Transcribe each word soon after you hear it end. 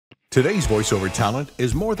Today's voiceover talent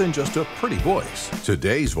is more than just a pretty voice.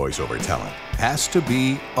 Today's voiceover talent has to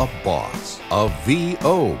be a boss, a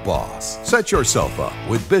VO boss. Set yourself up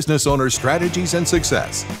with business owner strategies and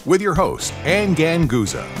success with your host, Anne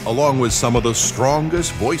Ganguzza, along with some of the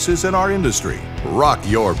strongest voices in our industry. Rock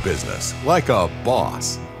your business like a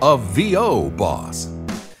boss, a VO boss.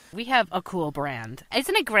 We have a cool brand.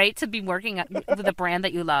 Isn't it great to be working with a brand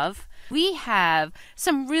that you love? We have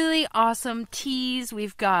some really awesome teas.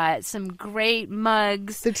 We've got some great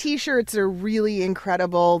mugs. The t-shirts are really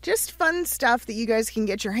incredible. Just fun stuff that you guys can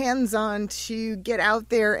get your hands on to get out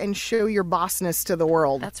there and show your bossness to the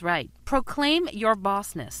world. That's right. Proclaim your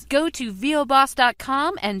bossness. Go to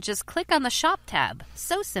voboss.com and just click on the shop tab.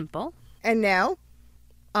 So simple. And now,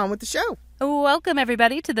 on with the show. Welcome,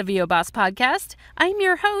 everybody, to the VO Boss Podcast. I'm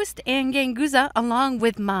your host, Anne Ganguzza, along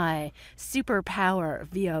with my superpower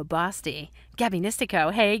VO bossy, Gabby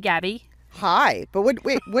Nistico. Hey, Gabby. Hi. But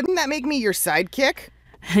wouldn't that make me your sidekick?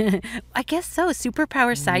 I guess so.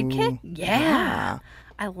 Superpower sidekick? Yeah.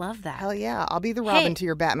 I love that. Hell yeah. I'll be the Robin to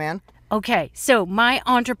your Batman. Okay, so my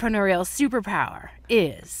entrepreneurial superpower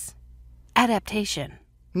is adaptation.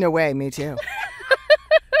 No way. Me too.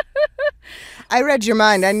 I read your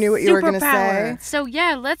mind. I knew what you were going to say. So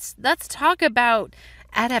yeah, let's talk about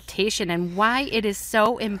adaptation and why it is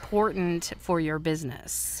so important for your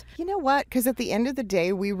business. You know what? Because at the end of the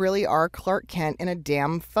day, we really are Clark Kent in a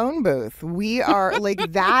damn phone booth. We are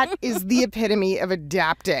like, that is the epitome of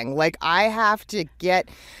adapting. Like, I have to get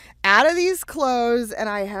out of these clothes and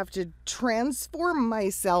I have to transform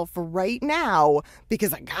myself right now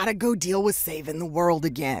because I gotta go deal with saving the world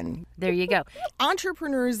again. There you go.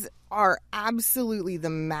 Entrepreneurs are absolutely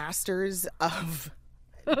the masters of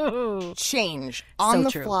change on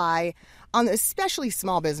the fly, especially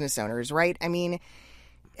small business owners, right? I mean,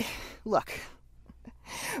 look,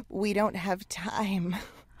 we don't have time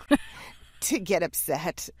to get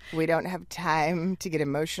upset. We don't have time to get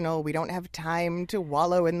emotional. We don't have time to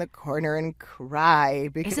wallow in the corner and cry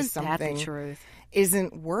because something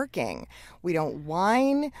isn't working. We don't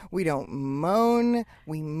whine. We don't moan.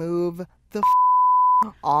 We move the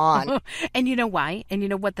on. And you know why? And you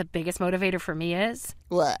know what the biggest motivator for me is?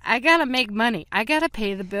 What? I gotta make money. I gotta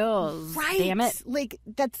pay the bills. Right. Damn it. Like,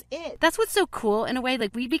 that's it. That's what's so cool in a way.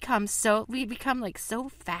 Like, we become like so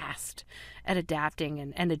fast at adapting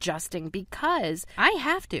and adjusting because I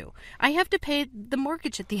have to pay the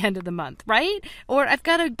mortgage at the end of the month, right? Or I've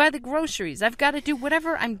got to buy the groceries. I've got to do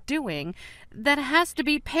whatever I'm doing that has to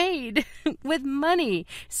be paid with money.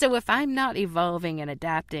 So if I'm not evolving and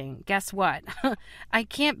adapting, guess what? I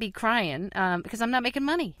can't be crying because I'm not making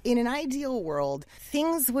money. In an ideal world,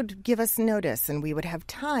 things would give us notice and we would have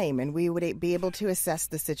time and we would be able to assess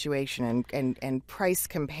the situation and price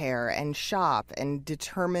compare and shop and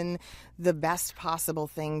determine the best possible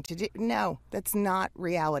thing to do. No, that's not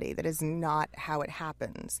reality. That is not how it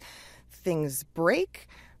happens. Things break.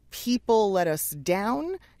 People let us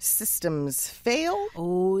down. Systems fail.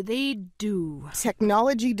 Oh, they do.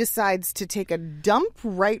 Technology decides to take a dump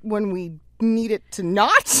right when we need it to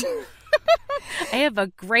not. I have a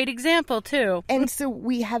great example, too. And so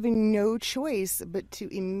we have no choice but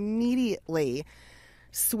to immediately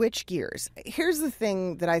switch gears. Here's the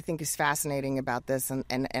thing that I think is fascinating about this and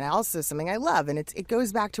also something I love. And it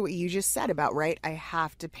goes back to what you just said about, right? I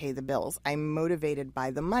have to pay the bills. I'm motivated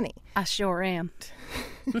by the money. I sure am.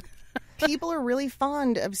 People are really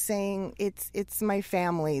fond of saying it's my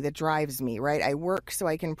family that drives me, right? I work so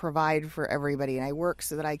I can provide for everybody and I work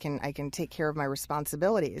so that I can take care of my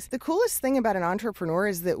responsibilities. The coolest thing about an entrepreneur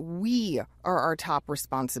is that we are our top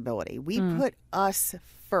responsibility. We put us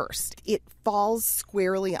first. It falls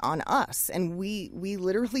squarely on us. And we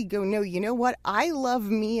literally go, no, you know what? I love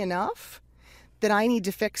me enough that I need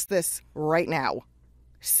to fix this right now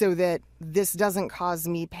so that this doesn't cause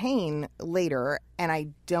me pain later and I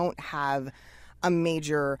don't have a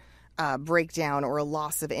major breakdown or a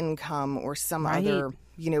loss of income or some other,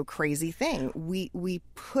 crazy thing. We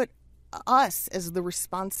put us as the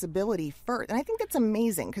responsibility first. And I think that's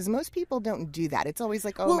amazing because most people don't do that. It's always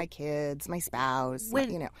like, my kids, my spouse,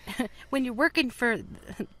 When you're working for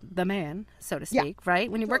the man, so to speak,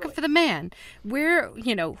 right? When you're working for the man, where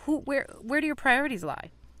do your priorities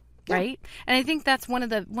lie? Yeah. Right? And I think that's one of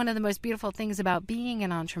the most beautiful things about being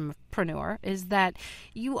an entrepreneur is that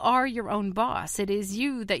you are your own boss. It is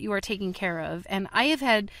you that you are taking care of. And I have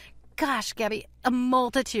had, gosh, Gabby, a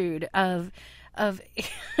multitude of of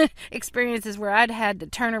experiences where I'd had to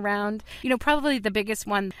turn around. Probably the biggest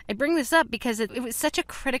one, I bring this up because it was such a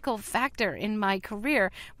critical factor in my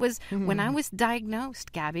career, was when I was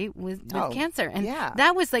diagnosed, Gabby, with cancer. And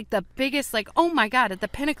that was like the biggest, like, oh my God, at the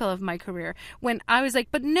pinnacle of my career, when I was like,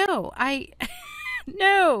 but no,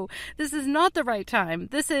 no, this is not the right time.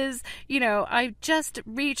 This is, I just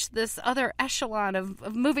reached this other echelon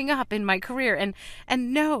of moving up in my career.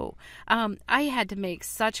 And no, I had to make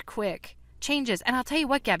such quick changes. And I'll tell you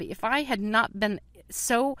what, Gabby, if I had not been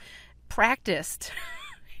so practiced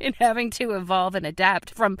in having to evolve and adapt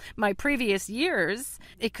from my previous years,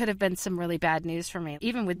 it could have been some really bad news for me.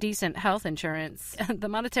 Even with decent health insurance, the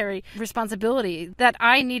monetary responsibility that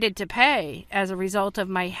I needed to pay as a result of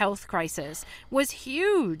my health crisis was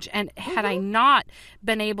huge. And had I not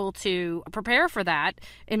been able to prepare for that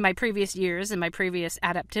in my previous years and my previous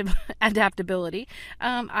adaptability,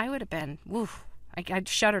 I would have been, I'd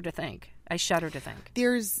shudder to think. I shudder to think.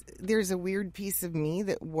 There's a weird piece of me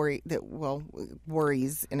that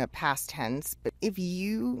worries in a past tense. But if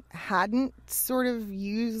you hadn't sort of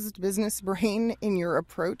used business brain in your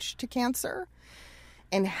approach to cancer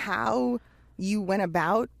and how you went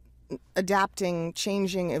about adapting,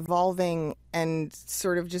 changing, evolving, and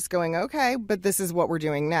sort of just going, okay, but this is what we're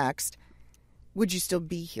doing next, would you still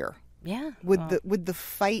be here? Yeah. Would the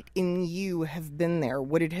fight in you have been there?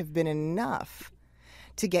 Would it have been enough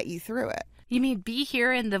to get you through it? You mean be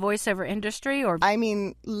here in the voiceover industry, or? I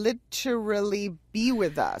mean, literally be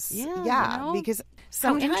with us. Yeah, because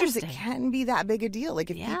sometimes it can be that big a deal.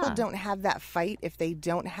 Like if people don't have that fight, if they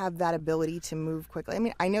don't have that ability to move quickly. I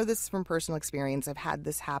mean, I know this from personal experience. I've had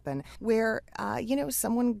this happen where,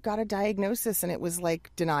 someone got a diagnosis and it was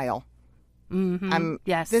like denial. Mm-hmm.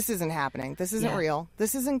 Yes. This isn't happening. This isn't real.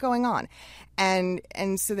 This isn't going on. And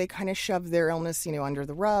so they kind of shove their illness, under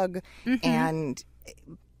the rug. Mm-hmm. And,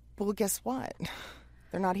 well, guess what?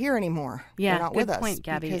 They're not here anymore. Yeah, they're not with us. Good point,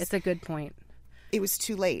 Gabby. It's a good point. It was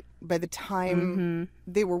too late. By the time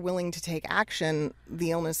they were willing to take action,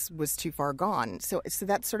 the illness was too far gone. So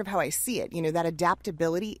that's sort of how I see it. That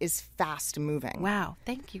adaptability is fast moving. Wow.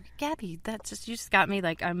 Thank you, Gabby. You just got me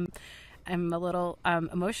like I'm a little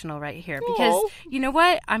emotional right here because you know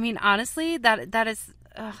what? I mean, honestly, that is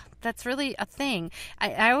that's really a thing.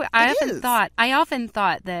 I often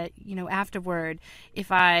thought that afterward,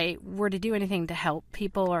 if I were to do anything to help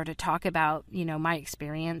people or to talk about my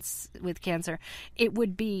experience with cancer, it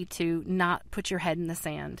would be to not put your head in the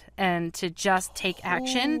sand and to just take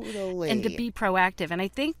action and to be proactive. And I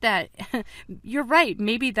think that you're right.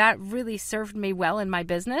 Maybe that really served me well in my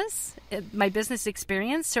business. My business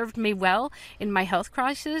experience served me well in my health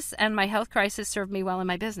crisis, and my health crisis served me well in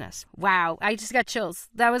my business. Wow, I just got chills.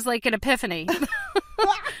 That was like an epiphany.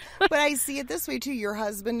 But I see it this way too. Your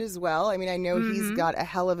husband as well. I mean, I know he's got a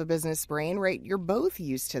hell of a business brain, right? You're both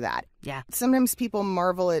used to that. Yeah. Sometimes people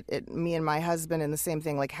marvel at me and my husband and the same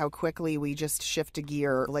thing, like how quickly we just shift a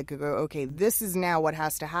gear, like go, okay, this is now what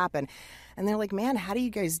has to happen. And they're like, man, how do you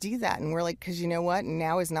guys do that? And we're like, because you know what?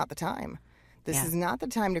 Now is not the time. This is not the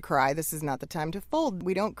time to cry. This is not the time to fold.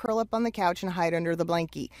 We don't curl up on the couch and hide under the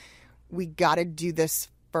blankie. We got to do this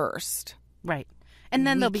first. Right. And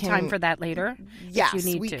then there'll be time for that later. Yes, if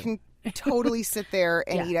you need we to. can totally sit there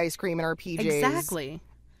and eat ice cream in our PJs. Exactly.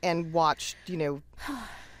 And watch, the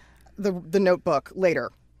Notebook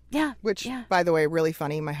later. Yeah. Which, by the way, really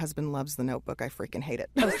funny. My husband loves The Notebook. I freaking hate it.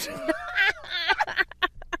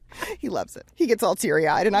 He loves it. He gets all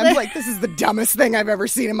teary-eyed, and I'm like, this is the dumbest thing I've ever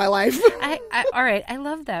seen in my life. All right, I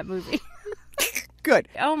love that movie. Good.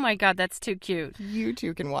 Oh my God, that's too cute. You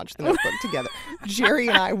two can watch The Notebook together. Jerry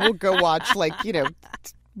and I will go watch,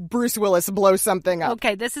 Bruce Willis blow something up.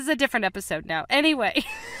 Okay, this is a different episode now. Anyway.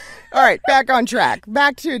 All right, back on track.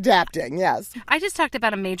 Back to adapting, yes. I just talked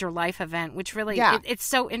about a major life event, which really, it's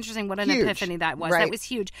so interesting what an epiphany that was. Right. That was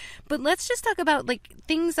huge. But let's just talk about,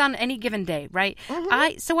 things on any given day, right? Mm-hmm.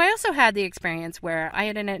 I also had the experience where I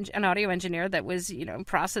had an audio engineer that was,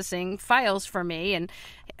 processing files for me and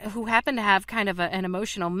who happened to have kind of an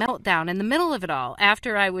emotional meltdown in the middle of it all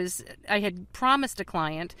after I had promised a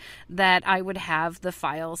client that I would have the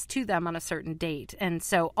files to them on a certain date. And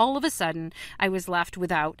so all of a sudden I was left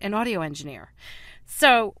without an audio engineer.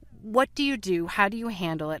 So what do you do? How do you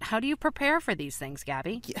handle it? How do you prepare for these things,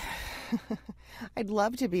 Gabby? I'd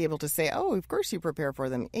love to be able to say, oh, of course you prepare for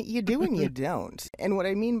them. You do and you don't. And what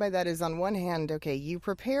I mean by that is on one hand, okay, you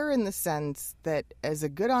prepare in the sense that as a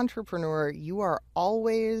good entrepreneur, you are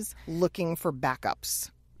always looking for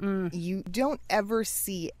backups. You don't ever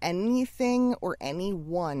see anything or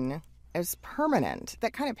anyone as permanent.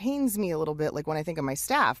 That kind of pains me a little bit, like when I think of my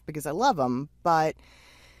staff, because I love them, but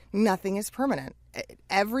Nothing is permanent.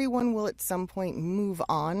 Everyone will at some point move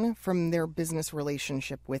on from their business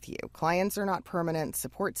relationship with you. Clients are not permanent.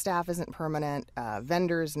 Support staff isn't permanent.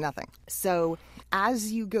 Vendors, nothing. So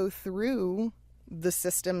as you go through the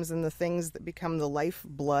systems and the things that become the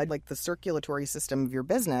lifeblood, like the circulatory system of your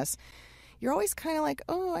business, you're always kind of like,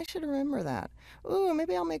 oh, I should remember that. Oh,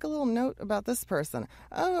 maybe I'll make a little note about this person.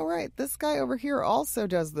 Oh, right, this guy over here also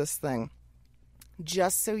does this thing.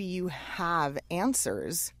 Just so you have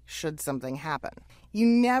answers should something happen. You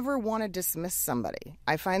never want to dismiss somebody.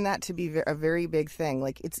 I find that to be a very big thing.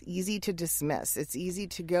 Like, it's easy to dismiss. It's easy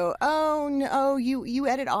to go, oh, no, you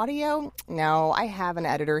edit audio? No, I have an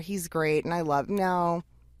editor. He's great, and I love... No,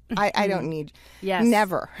 I don't need... Yes.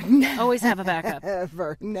 Never. Always have a backup.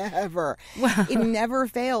 Never. It never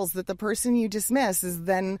fails that the person you dismiss is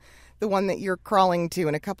then the one that you're crawling to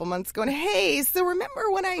in a couple months going, hey, so remember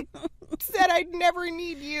when I said I'd never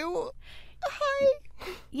need you? Hi.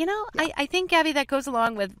 You know, yeah. I think, Gabby, that goes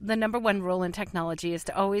along with the number one rule in technology is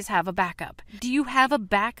to always have a backup. Do you have a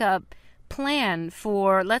backup plan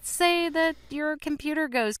for, let's say that your computer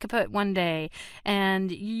goes kaput one day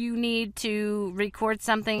and you need to record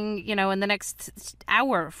something, you know, in the next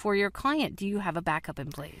hour for your client? Do you have a backup in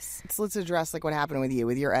place? So let's address like what happened with you,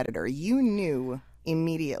 with your editor. You knew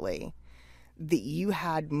immediately that you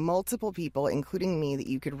had multiple people, including me, that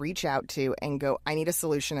you could reach out to and go, I need a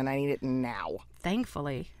solution and I need it now.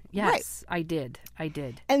 Thankfully. Yes, right. I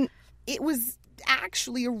did. And it was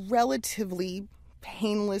actually a relatively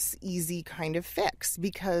painless, easy kind of fix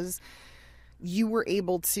because you were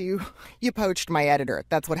able to, you poached my editor.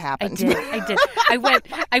 That's what happened. I did.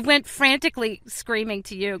 I went frantically screaming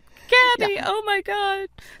to you, Gabby, yeah. Oh my God,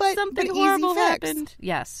 something horrible happened.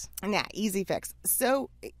 Yes. Yeah, easy fix.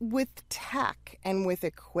 So with tech and with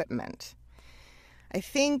equipment, I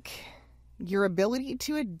think your ability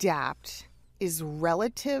to adapt is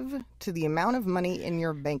relative to the amount of money in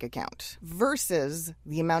your bank account versus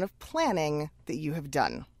the amount of planning that you have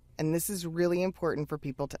done. And this is really important for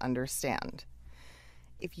people to understand.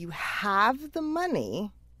 If you have the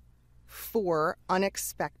money for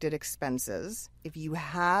unexpected expenses, if you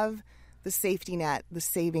have the safety net, the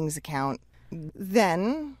savings account,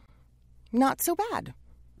 then not so bad,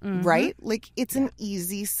 right? Like, it's an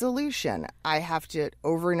easy solution. I have to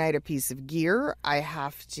overnight a piece of gear. I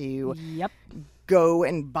have to go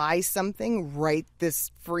and buy something right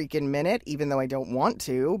this freaking minute, even though I don't want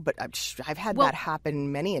to, but I've had that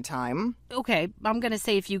happen many a time. Okay, I'm going to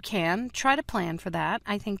say if you can, try to plan for that.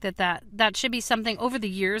 I think that should be something over the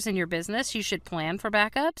years in your business. You should plan for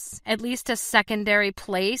backups, at least a secondary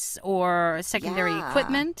place or secondary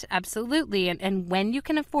equipment. Absolutely. And when you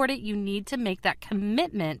can afford it, you need to make that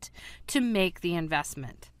commitment to make the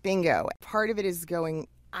investment. Bingo. Part of it is going,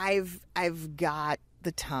 I've got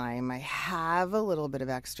the time, I have a little bit of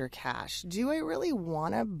extra cash. Do I really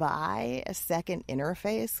want to buy a second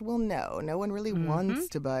interface? Well, no one really wants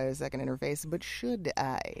to buy a second interface, but should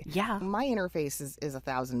I? Yeah. My interface is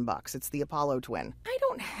 $1,000. It's the Apollo Twin. I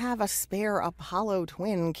don't have a spare Apollo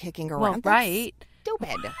Twin kicking around. Well, right.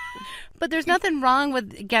 Stupid. But there's nothing wrong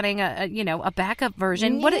with getting a backup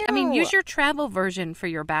version. No. Use your travel version for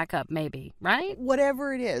your backup, maybe, right?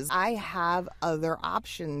 Whatever it is, I have other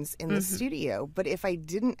options in the studio. But if I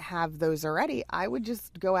didn't have those already, I would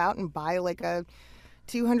just go out and buy like a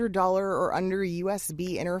 $200 or under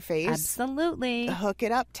USB interface. Absolutely. Hook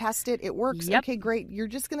it up, test it. It works. Yep. Okay, great. You're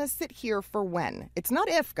just going to sit here for when. It's not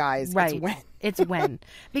if, guys. Right. It's when. It's when.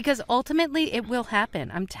 Because ultimately it will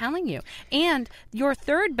happen. I'm telling you. And your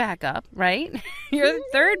third backup, right? Your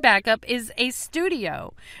third backup is a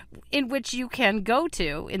studio in which you can go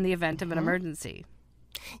to in the event of an emergency.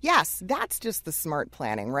 Yes, that's just the smart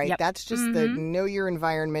planning, right? Yep. That's just the know your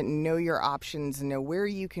environment, know your options, know where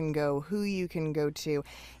you can go, who you can go to,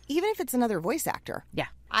 even if it's another voice actor. Yeah.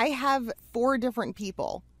 I have 4 different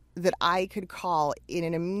people that I could call in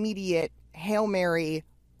an immediate Hail Mary,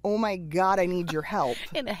 oh my God, I need your help.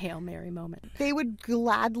 In a Hail Mary moment. They would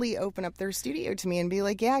gladly open up their studio to me and be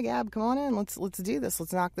like, yeah, Gab, come on in. Let's do this.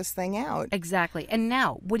 Let's knock this thing out. Exactly. And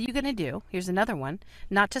now, what are you going to do? Here's another one.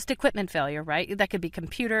 Not just equipment failure, right? That could be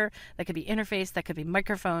computer, that could be interface, that could be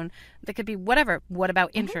microphone, that could be whatever. What about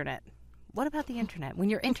internet? What about the internet? When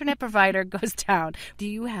your internet provider goes down, do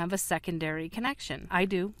you have a secondary connection? I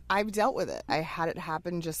do. I've dealt with it. I had it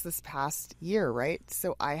happen just this past year, right?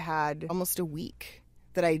 So I had almost a week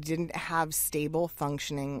that I didn't have stable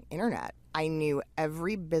functioning internet. I knew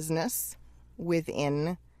every business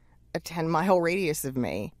within a 10-mile radius of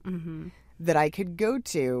me that I could go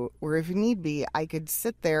to, where if need be, I could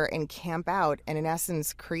sit there and camp out and in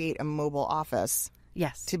essence create a mobile office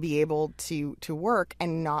Yes. to be able to work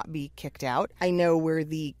and not be kicked out. I know where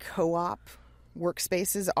the co-op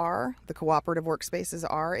workspaces are, the cooperative workspaces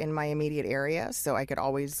are in my immediate area, so I could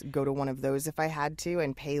always go to one of those if I had to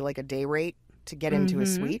and pay like a day rate to get into a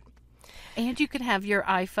suite. And you can have your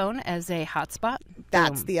iPhone as a hotspot.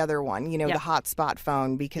 That's Boom. the other one, the Yep. hotspot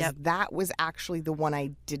phone, because Yep. that was actually the one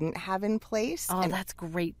I didn't have in place. Oh, And that's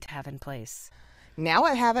great to have in place. now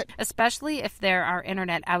I have it. Especially if there are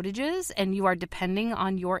internet outages and you are depending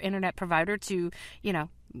on your internet provider to,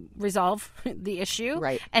 resolve the issue.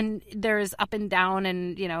 Right. And there's up and down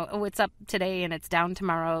and, it's up today and it's down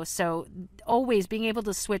tomorrow. So always being able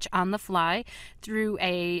to switch on the fly through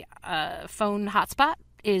a phone hotspot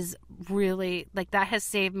is really, that has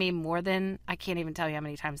saved me more than, I can't even tell you how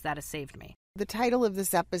many times that has saved me. The title of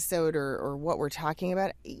this episode, or what we're talking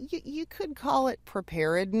about, you could call it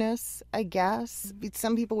preparedness, I guess.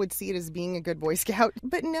 Some people would see it as being a good Boy Scout.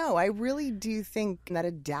 But no, I really do think that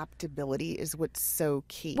adaptability is what's so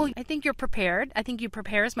key. Well, I think you're prepared. I think you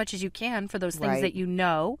prepare as much as you can for those things that you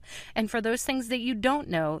know. And for those things that you don't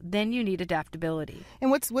know, then you need adaptability.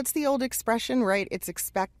 And what's the old expression, right? It's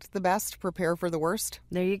expect the best, prepare for the worst.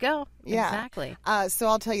 There you go. Yeah. Exactly. So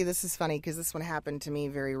I'll tell you, this is funny because this one happened to me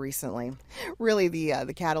very recently. Really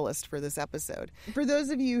the catalyst for this episode. For those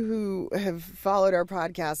of you who have followed our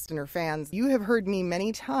podcast and are fans, you have heard me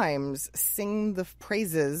many times sing the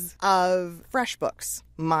praises of FreshBooks,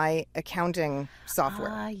 my accounting software.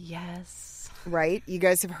 Ah, yes. Right? You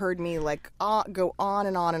guys have heard me go on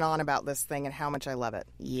and on and on about this thing and how much I love it.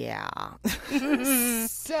 Yeah.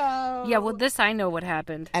 Yeah, well, this I know what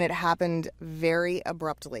happened. And it happened very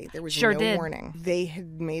abruptly. There was Sure no did. warning. They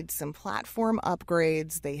had made some platform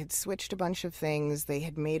upgrades. They had switched a bunch of things. They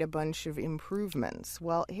had made a bunch of improvements.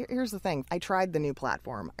 Well, here's the thing. I tried the new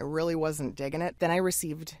platform. I really wasn't digging it. Then I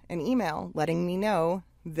received an email letting me know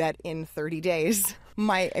that in 30 days,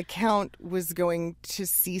 my account was going to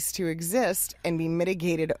cease to exist and be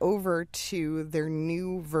mitigated over to their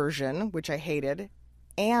new version, which I hated,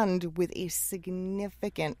 and with a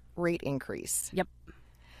significant rate increase. Yep.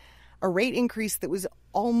 A rate increase that was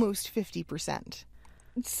almost 50%.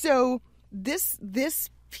 So this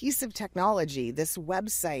piece of technology, this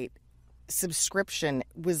website subscription,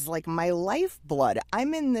 was like my lifeblood.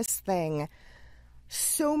 I'm in this thing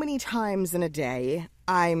so many times in a day.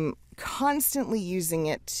 I'm constantly using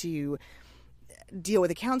it to deal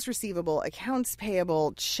with accounts receivable, accounts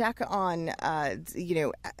payable, check on,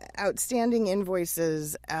 outstanding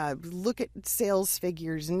invoices, look at sales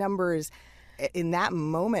figures, numbers. In that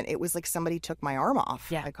moment, it was like somebody took my arm off.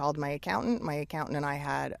 Yeah. I called my accountant. My accountant and I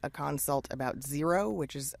had a consult about Xero,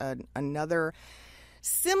 which is another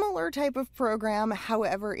similar type of program.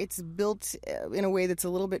 However, it's built in a way that's a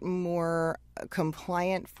little bit more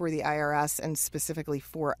compliant for the IRS and specifically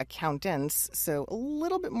for accountants. So a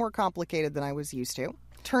little bit more complicated than I was used to.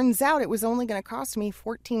 Turns out it was only going to cost me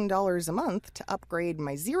 $14 a month to upgrade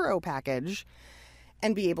my Xero package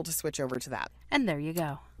and be able to switch over to that. And there you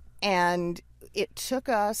go. And it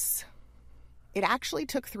actually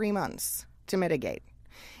took 3 months to mitigate.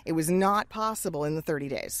 It was not possible in the 30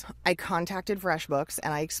 days. I contacted FreshBooks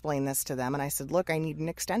and I explained this to them and I said, look, I need an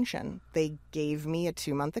extension. They gave me a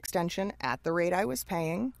 2-month extension at the rate I was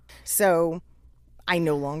paying. So I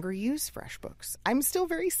no longer use FreshBooks. I'm still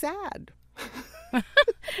very sad.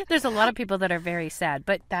 There's a lot of people that are very sad,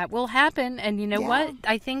 but that will happen. And you know what?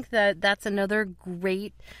 I think that's another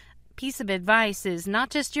great piece of advice is not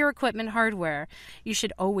just your equipment hardware. You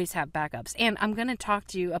should always have backups. And I'm going to talk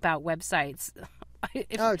to you about websites.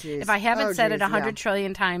 If I haven't said it 100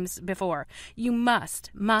 trillion times before, you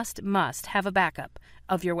must have a backup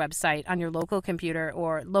of your website on your local computer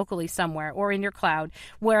or locally somewhere or in your cloud,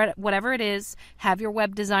 whatever it is. Have your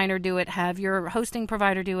web designer do it, have your hosting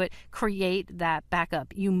provider do it, create that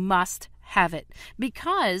backup. You must have it,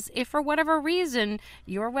 because if for whatever reason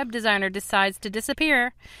your web designer decides to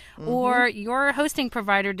disappear or your hosting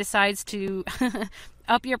provider decides to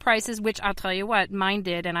up your prices, which I'll tell you what, mine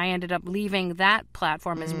did, and I ended up leaving that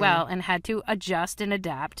platform as well and had to adjust and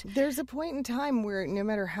adapt. There's a point in time where no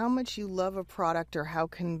matter how much you love a product or how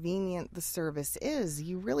convenient the service is,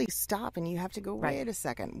 you really stop and you have to go, wait a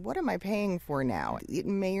second, what am I paying for now? It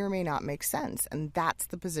may or may not make sense. And that's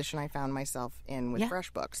the position I found myself in with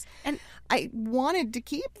FreshBooks. And I wanted to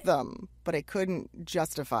keep them, but I couldn't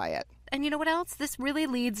justify it. And you know what else? This really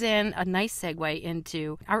leads in a nice segue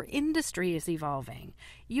into our industry is evolving.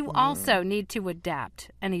 You also need to adapt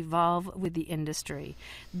and evolve with the industry.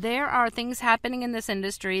 There are things happening in this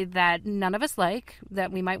industry that none of us like,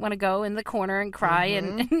 that we might want to go in the corner and cry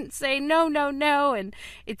and say, no, no, no, and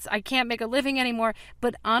I can't make a living anymore.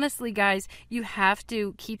 But honestly, guys, you have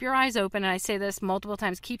to keep your eyes open, and I say this multiple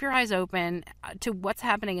times, keep your eyes open to what's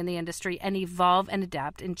happening in the industry and evolve and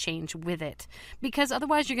adapt and change with it. Because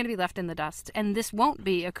otherwise you're going to be left in the dust, and this won't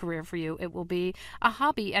be a career for you. It will be a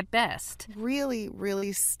hobby at best. Really,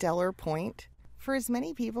 really stellar point. For as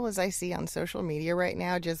many people as I see on social media right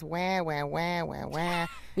now, just wah, wah, wah, wah, wah,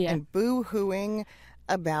 and boo-hooing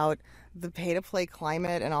about the pay-to-play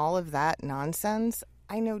climate and all of that nonsense,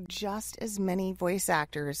 I know just as many voice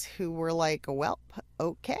actors who were like, well,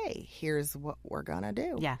 okay, here's what we're going to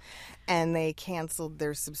do. Yeah. And they canceled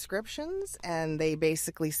their subscriptions, and they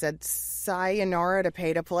basically said sayonara to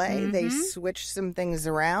pay-to-play. They switched some things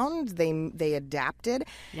around. They adapted.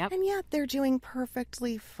 Yep. And yet they're doing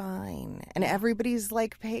perfectly fine. And everybody's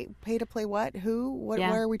like, pay-to-play what? Who? What? Yeah.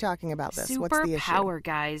 Why are we talking about this? What's the issue? Superpower,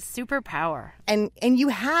 guys. Superpower. And you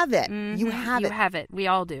have it. You have it. You have it. We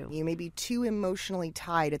all do. You may be too emotionally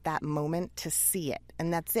tied at that moment to see it.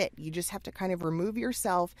 And that's it. You just have to kind of remove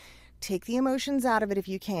yourself, take the emotions out of it if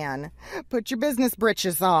you can, put your business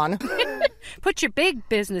britches on. Put your big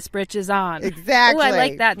business britches on. Exactly. Oh, I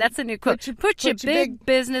like that. That's a new quote. Put your big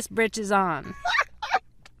business britches on.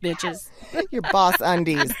 Bitches. Your boss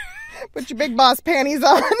undies. Put your big boss panties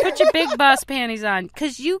on. Put your big boss panties on.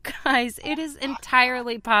 Because you guys, it is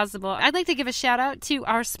entirely possible. I'd like to give a shout out to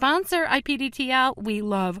our sponsor, IPDTL. We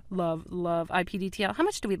love, love, love IPDTL. How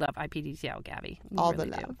much do we love IPDTL, Gabby? All the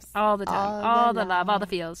loves. All the time. All the love. All the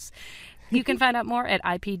feels. You can find out more at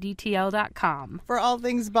ipdtl.com. For all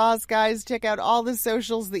things Boss, guys, check out all the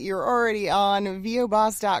socials that you're already on,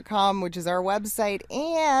 voboss.com, which is our website.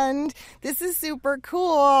 And this is super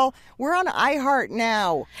cool. We're on iHeart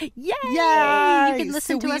now. Yay! Yay! You can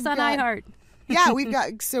listen to us on iHeart. Yeah, we've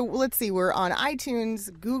got, so let's see, we're on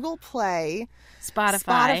iTunes, Google Play,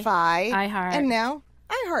 Spotify, iHeart, and now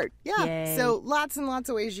iHeart. Yeah. Yay. So lots and lots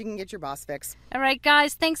of ways you can get your boss fix. All right,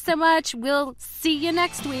 guys, thanks so much. We'll see you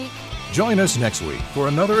next week. Join us next week for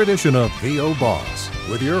another edition of VO Boss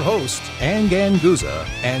with your hosts, Anne Ganguzza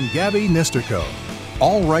and Gabby Nisterko.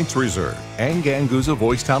 All rights reserved. Anne Ganguzza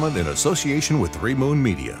voice talent in association with 3 Moon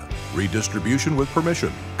Media. Redistribution with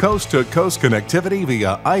permission. Coast to coast connectivity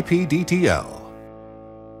via IPDTL.